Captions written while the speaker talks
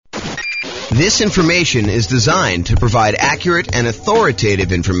This information is designed to provide accurate and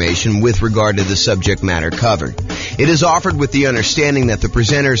authoritative information with regard to the subject matter covered. It is offered with the understanding that the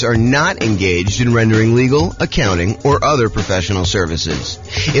presenters are not engaged in rendering legal, accounting, or other professional services.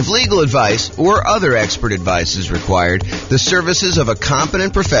 If legal advice or other expert advice is required, the services of a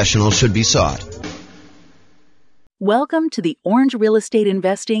competent professional should be sought. Welcome to the Orange Real Estate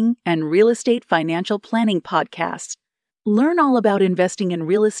Investing and Real Estate Financial Planning Podcast. Learn all about investing in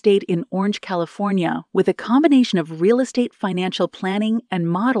real estate in Orange, California, with a combination of real estate financial planning and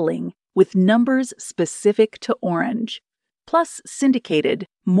modeling with numbers specific to Orange, plus syndicated,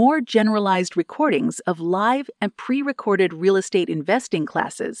 more generalized recordings of live and pre-recorded real estate investing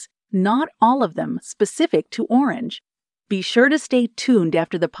classes, not all of them specific to Orange. Be sure to stay tuned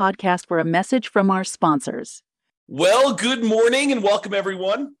after the podcast for a message from our sponsors. Well, good morning and welcome,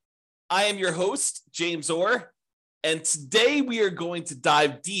 everyone. I am your host, James Orr. And today we are going to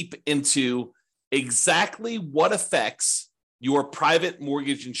dive deep into exactly what affects your private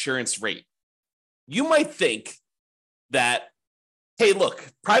mortgage insurance rate. You might think that, hey, look,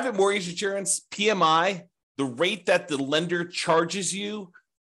 private mortgage insurance, PMI, the rate that the lender charges you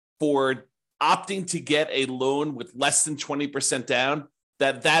for opting to get a loan with less than 20% down,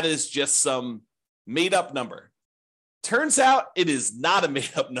 that is just some made-up number. Turns out it is not a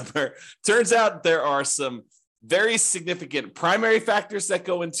made-up number. Turns out there are some very significant primary factors that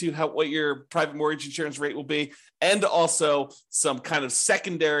go into what your private mortgage insurance rate will be, and also some kind of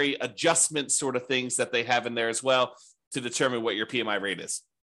secondary adjustment sort of things that they have in there as well to determine what your PMI rate is.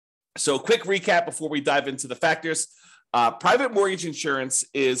 So quick recap before we dive into the factors. Private mortgage insurance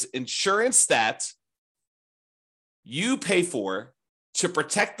is insurance that you pay for to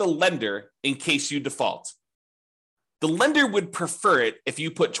protect the lender in case you default. The lender would prefer it if you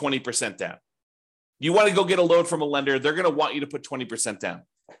put 20% down. You want to go get a loan from a lender, they're going to want you to put 20% down.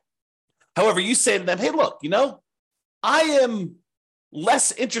 However, you say to them, hey, look, I am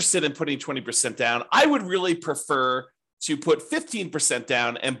less interested in putting 20% down. I would really prefer to put 15%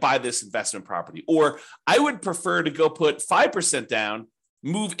 down and buy this investment property. Or I would prefer to go put 5% down,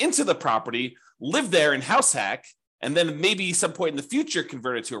 move into the property, live there and house hack, and then maybe some point in the future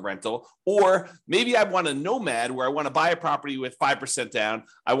convert it to a rental. Or maybe I want a nomad where I want to buy a property with 5% down.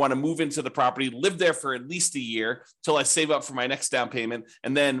 I want to move into the property, live there for at least a year till I save up for my next down payment,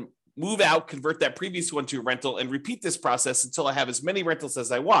 and then move out, convert that previous one to a rental, and repeat this process until I have as many rentals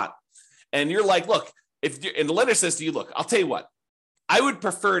as I want. And you're like, look, and the lender says to you, look, I'll tell you what, I would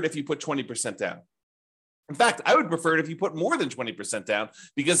prefer it if you put 20% down. In fact, I would prefer it if you put more than 20% down,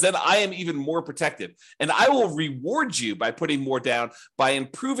 because then I am even more protected. And I will reward you by putting more down by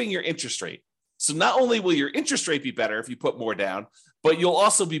improving your interest rate. So not only will your interest rate be better if you put more down, but you'll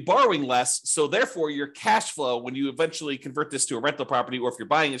also be borrowing less. So therefore, your cash flow, when you eventually convert this to a rental property, or if you're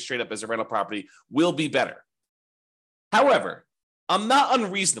buying it straight up as a rental property, will be better. However, I'm not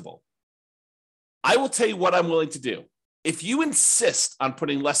unreasonable. I will tell you what I'm willing to do. If you insist on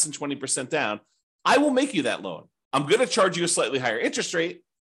putting less than 20% down, I will make you that loan. I'm going to charge you a slightly higher interest rate,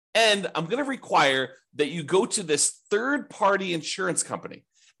 and I'm going to require that you go to this third-party insurance company,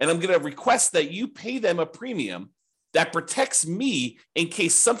 and I'm going to request that you pay them a premium that protects me in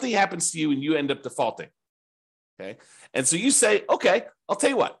case something happens to you and you end up defaulting. Okay? And so you say, okay, I'll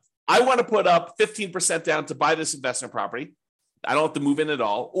tell you what. I want to put up 15% down to buy this investment property. I don't have to move in at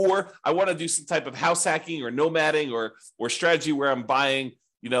all. Or I want to do some type of house hacking or nomading or strategy where I'm buying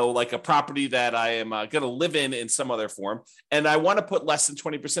like a property that I am going to live in some other form, and I want to put less than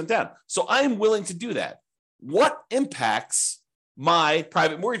 20% down. So I am willing to do that. What impacts my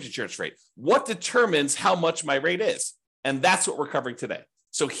private mortgage insurance rate? What determines how much my rate is? And that's what we're covering today.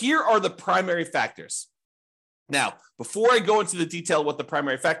 So here are the primary factors. Now, before I go into the detail of what the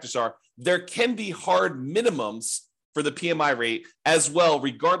primary factors are, there can be hard minimums for the PMI rate as well,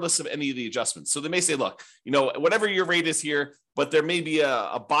 regardless of any of the adjustments. So they may say, look, whatever your rate is here, but there may be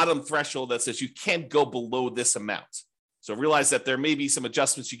a bottom threshold that says you can't go below this amount. So realize that there may be some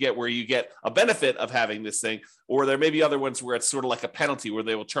adjustments you get where you get a benefit of having this thing, or there may be other ones where it's sort of like a penalty where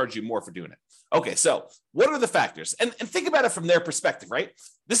they will charge you more for doing it. Okay, so what are the factors? And think about it from their perspective, right?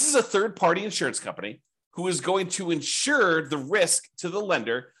 This is a third-party insurance company who is going to insure the risk to the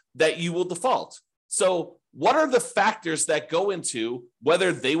lender that you will default. So what are the factors that go into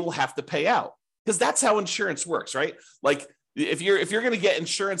whether they will have to pay out? Because that's how insurance works, right? Like if you're going to get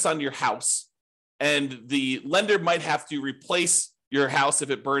insurance on your house and the lender might have to replace your house if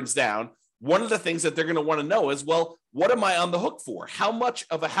it burns down, one of the things that they're going to want to know is, well, what am I on the hook for? How much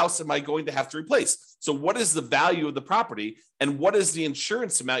of a house am I going to have to replace? So what is the value of the property and what is the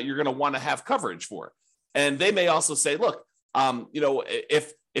insurance amount you're going to want to have coverage for? And they may also say, look,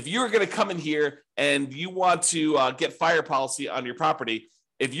 if if you're going to come in here and you want to get fire policy on your property,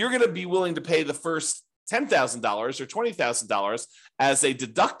 if you're going to be willing to pay the first $10,000 or $20,000 as a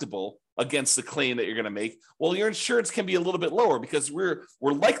deductible against the claim that you're going to make, well, your insurance can be a little bit lower because we're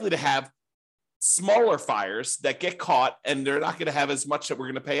likely to have smaller fires that get caught and they're not going to have as much that we're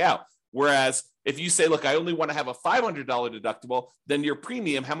going to pay out. Whereas if you say, look, I only want to have a $500 deductible, then your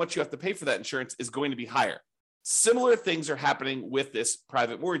premium, how much you have to pay for that insurance, is going to be higher. Similar things are happening with this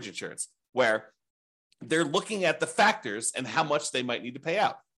private mortgage insurance, where they're looking at the factors and how much they might need to pay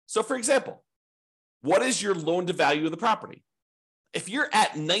out. So for example, what is your loan to value of the property? If you're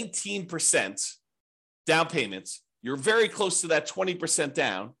at 19% down payments, you're very close to that 20%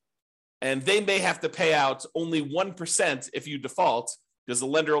 down, and they may have to pay out only 1% if you default, because the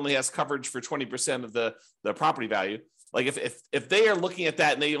lender only has coverage for 20% of the property value. Like if they are looking at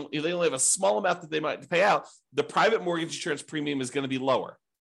that and they only have a small amount that they might pay out, the private mortgage insurance premium is going to be lower.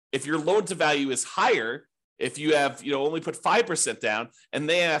 If your loan to value is higher, if you have only put 5% down and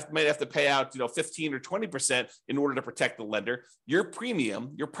they might have to pay out 15 or 20% in order to protect the lender, your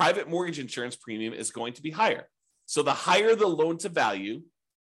premium, your private mortgage insurance premium, is going to be higher. So the higher the loan to value,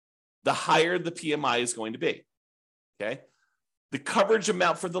 the higher the PMI is going to be. Okay. The coverage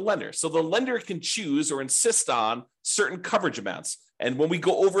amount for the lender. So the lender can choose or insist on certain coverage amounts. And when we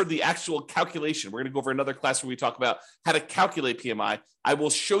go over the actual calculation, we're going to go over another class where we talk about how to calculate PMI. I will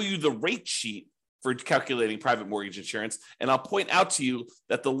show you the rate sheet for calculating private mortgage insurance. And I'll point out to you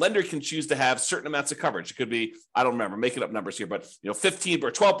that the lender can choose to have certain amounts of coverage. It could be, I don't remember, making up numbers here, but 15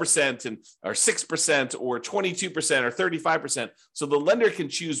 or 12% or 6% or 22% or 35%. So the lender can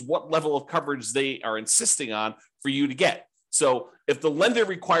choose what level of coverage they are insisting on for you to get. So if the lender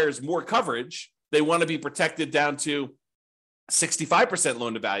requires more coverage, they want to be protected down to 65%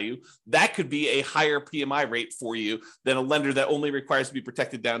 loan to value, that could be a higher PMI rate for you than a lender that only requires to be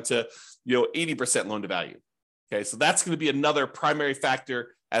protected down to 80% loan to value. Okay, so that's going to be another primary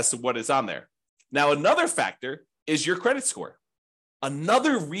factor as to what is on there. Now, another factor is your credit score.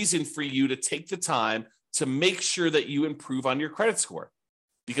 Another reason for you to take the time to make sure that you improve on your credit score,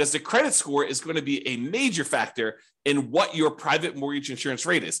 because the credit score is going to be a major factor in what your private mortgage insurance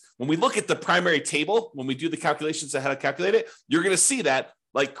rate is. When we look at the primary table, when we do the calculations on how to calculate it, you're going to see that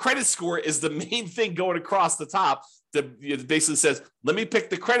like credit score is the main thing going across the top that basically says, let me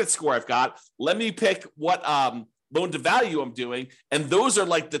pick the credit score I've got. Let me pick what loan to value I'm doing. And those are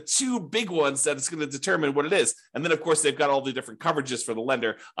like the two big ones that it's going to determine what it is. And then of course, they've got all the different coverages for the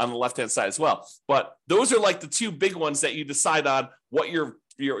lender on the left-hand side as well. But those are like the two big ones that you decide on what your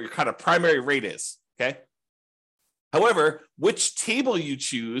kind of primary rate is, okay? However, which table you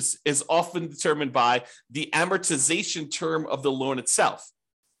choose is often determined by the amortization term of the loan itself.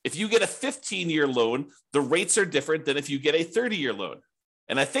 If you get a 15-year loan, the rates are different than if you get a 30-year loan.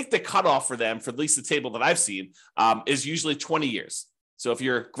 And I think the cutoff for them, for at least the table that I've seen, is usually 20 years. So if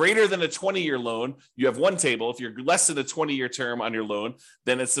you're greater than a 20-year loan, you have one table. If you're less than a 20-year term on your loan,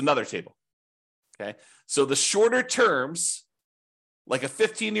 then it's another table, okay? So the shorter terms, like a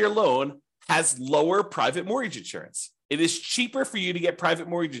 15-year loan, has lower private mortgage insurance. It is cheaper for you to get private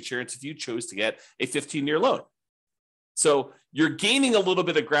mortgage insurance if you chose to get a 15-year loan. So you're gaining a little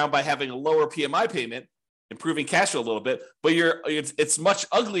bit of ground by having a lower PMI payment, improving cash flow a little bit, but it's much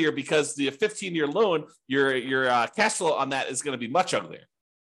uglier because the 15-year loan, your cash flow on that is going to be much uglier,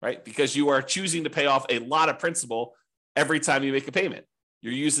 right? Because you are choosing to pay off a lot of principal every time you make a payment.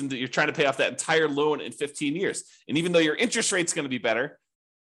 You're trying to pay off that entire loan in 15 years. And even though your interest rate's going to be better,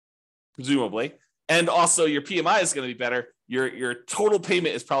 presumably, and also your PMI is going to be better, your total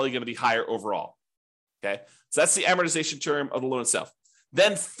payment is probably going to be higher overall. Okay. So that's the amortization term of the loan itself.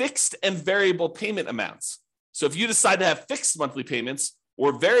 Then fixed and variable payment amounts. So if you decide to have fixed monthly payments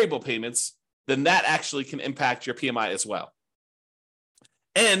or variable payments, then that actually can impact your PMI as well.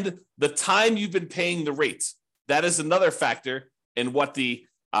 And the time you've been paying the rates, that is another factor in what the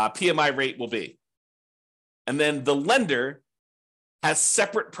PMI rate will be. And then the lender has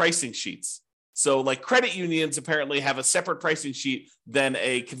separate pricing sheets. So like credit unions apparently have a separate pricing sheet than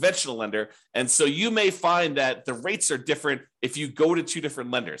a conventional lender. And so you may find that the rates are different if you go to two different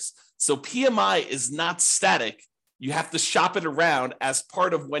lenders. So PMI is not static. You have to shop it around as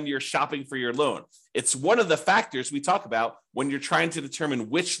part of when you're shopping for your loan. It's one of the factors we talk about when you're trying to determine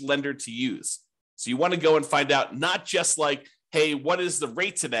which lender to use. So you want to go and find out not just like, hey, what is the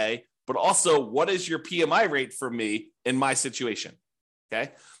rate today, but also what is your PMI rate for me in my situation?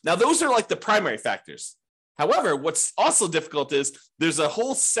 Okay. Now, those are like the primary factors. However, what's also difficult is there's a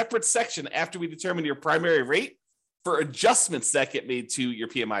whole separate section after we determine your primary rate for adjustments that get made to your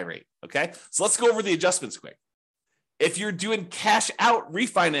PMI rate. Okay. So let's go over the adjustments quick. If you're doing cash out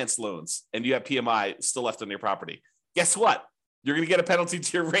refinance loans and you have PMI still left on your property, guess what? You're going to get a penalty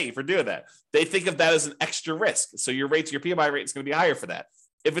to your rate for doing that. They think of that as an extra risk. So your PMI rate is going to be higher for that.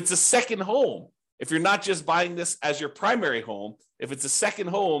 If it's a second home, if you're not just buying this as your primary home, if it's a second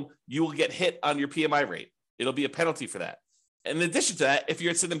home, you will get hit on your PMI rate. It'll be a penalty for that. In addition to that, if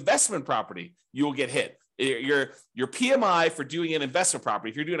it's an investment property, you will get hit. Your PMI for doing an investment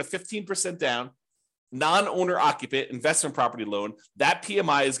property, if you're doing a 15% down, non-owner occupant investment property loan, that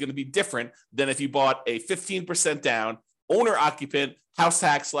PMI is going to be different than if you bought a 15% down owner occupant house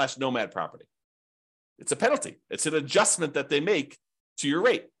hack / nomad property. It's a penalty. It's an adjustment that they make to your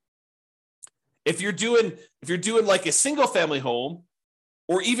rate. If you're doing like a single family home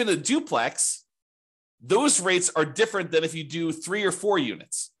or even a duplex, those rates are different than if you do 3 or 4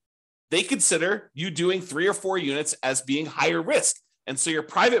 units. They consider you doing 3 or 4 units as being higher risk. And so your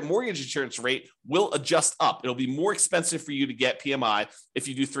private mortgage insurance rate will adjust up. It'll be more expensive for you to get PMI if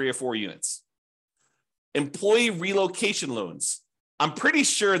you do 3 or 4 units. Employee relocation loans. I'm pretty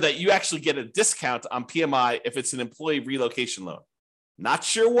sure that you actually get a discount on PMI if it's an employee relocation loan. Not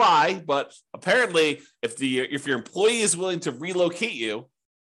sure why, but apparently if your employee is willing to relocate you,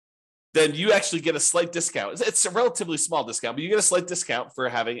 then you actually get a slight discount. It's a relatively small discount, but you get a slight discount for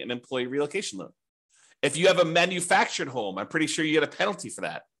having an employee relocation loan. If you have a manufactured home, I'm pretty sure you get a penalty for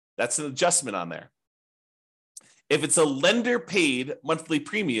that. That's an adjustment on there. If it's a lender paid monthly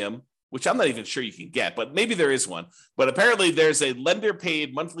premium, which I'm not even sure you can get, but maybe there is one. But apparently there's a lender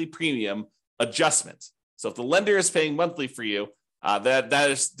paid monthly premium adjustment. So if the lender is paying monthly for you,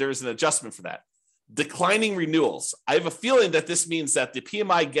 there's an adjustment for that. Declining renewals. I have a feeling that this means that the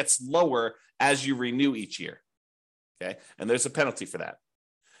PMI gets lower as you renew each year. Okay, and there's a penalty for that.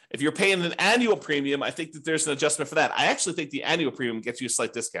 If you're paying an annual premium, I think that there's an adjustment for that. I actually think the annual premium gets you a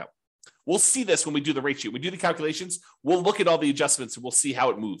slight discount. We'll see this when we do the rate sheet. We do the calculations. We'll look at all the adjustments and we'll see how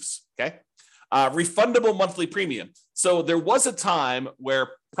it moves. Okay. Refundable monthly premium. So there was a time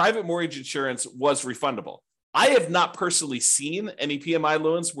where private mortgage insurance was refundable. I have not personally seen any PMI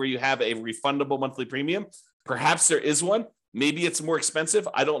loans where you have a refundable monthly premium. Perhaps there is one. Maybe it's more expensive.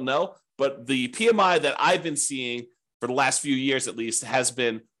 I don't know. But the PMI that I've been seeing for the last few years, at least, has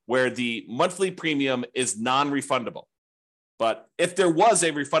been where the monthly premium is non-refundable. But if there was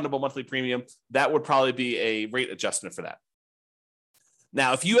a refundable monthly premium, that would probably be a rate adjustment for that.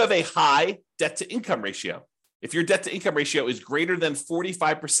 Now, if you have a high debt to income ratio, if your debt to income ratio is greater than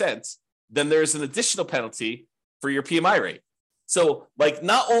 45%, then there's an additional penalty for your PMI rate. So like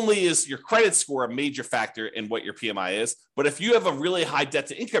not only is your credit score a major factor in what your PMI is, but if you have a really high debt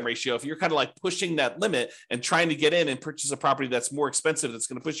to income ratio, if you're kind of like pushing that limit and trying to get in and purchase a property that's more expensive, that's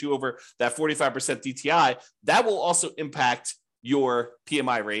going to push you over that 45% DTI, that will also impact your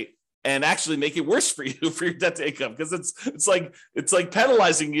PMI rate and actually make it worse for you for your debt to income, because it's like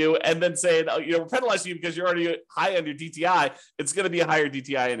penalizing you and then saying, oh, we're penalizing you because you're already high on your DTI. It's going to be a higher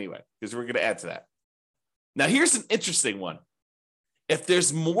DTI anyway, because we're going to add to that. Now, here's an interesting one. If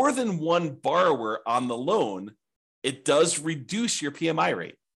there's more than one borrower on the loan, it does reduce your PMI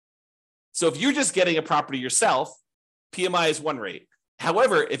rate. So if you're just getting a property yourself, PMI is one rate.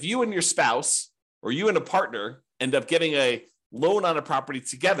 However, if you and your spouse or you and a partner end up getting a loan on a property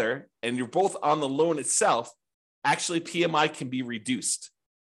together and you're both on the loan itself, actually PMI can be reduced,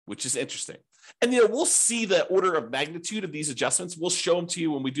 which is interesting. And we'll see the order of magnitude of these adjustments. We'll show them to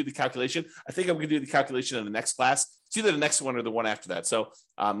you when we do the calculation. I think I'm going to do the calculation in the next class. It's either the next one or the one after that. So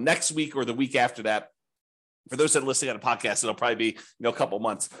next week or the week after that. For those that are listening on a podcast, it'll probably be a couple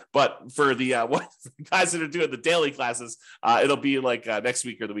months. But for the guys that are doing the daily classes, it'll be like next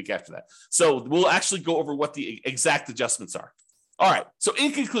week or the week after that. So we'll actually go over what the exact adjustments are. All right. So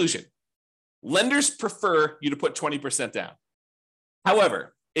in conclusion, lenders prefer you to put 20% down.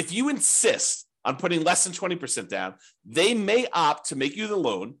 However, if you insist on putting less than 20% down, they may opt to make you the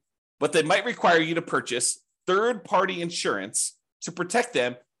loan, but they might require you to purchase third-party insurance to protect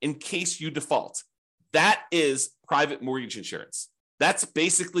them in case you default. That is private mortgage insurance. That's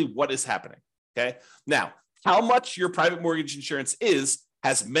basically what is happening, okay? Now, how much your private mortgage insurance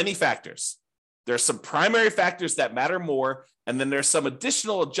has many factors. There are some primary factors that matter more, and then there's some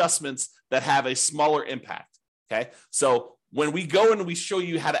additional adjustments that have a smaller impact, okay? So when we go and we show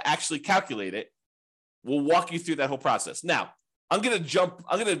you how to actually calculate it, we'll walk you through that whole process. Now, I'm going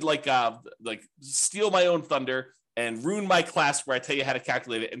to steal my own thunder and ruin my class where I tell you how to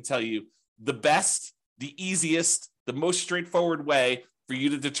calculate it and tell you the best, the easiest, the most straightforward way for you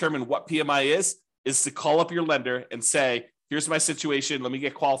to determine what PMI is to call up your lender and say, here's my situation. Let me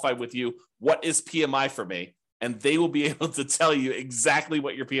get qualified with you. What is PMI for me? And they will be able to tell you exactly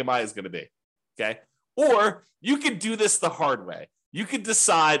what your PMI is going to be. Okay. Or you could do this the hard way. You could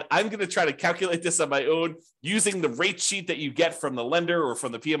decide, I'm going to try to calculate this on my own using the rate sheet that you get from the lender or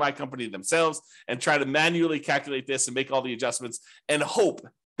from the PMI company themselves, and try to manually calculate this and make all the adjustments and hope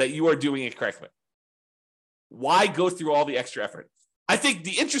that you are doing it correctly. Why go through all the extra effort? I think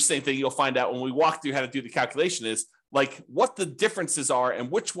the interesting thing you'll find out when we walk through how to do the calculation is like what the differences are and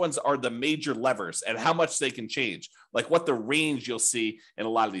which ones are the major levers and how much they can change, like what the range you'll see in a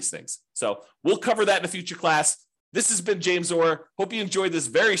lot of these things. So we'll cover that in a future class. This has been James Orr. Hope you enjoyed this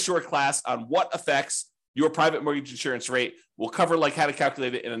very short class on what affects your private mortgage insurance rate. We'll cover like how to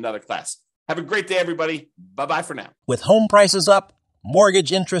calculate it in another class. Have a great day, everybody. Bye-bye for now. With home prices up,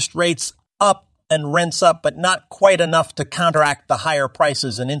 mortgage interest rates up, and rents up, but not quite enough to counteract the higher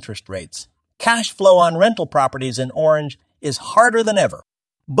prices and interest rates, cash flow on rental properties in Orange is harder than ever.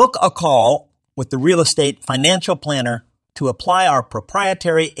 Book a call with the Real Estate Financial Planner to apply our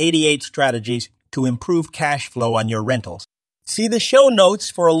proprietary 88 strategies to improve cash flow on your rentals. See the show notes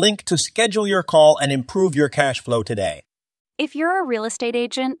for a link to schedule your call and improve your cash flow today. If you're a real estate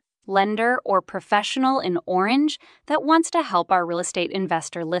agent, lender, or professional in Orange that wants to help our real estate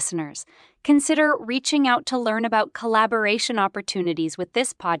investor listeners, consider reaching out to learn about collaboration opportunities with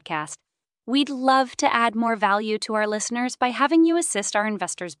this podcast. We'd love to add more value to our listeners by having you assist our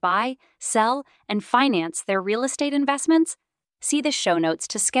investors buy, sell, and finance their real estate investments. See the show notes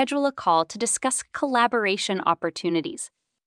to schedule a call to discuss collaboration opportunities.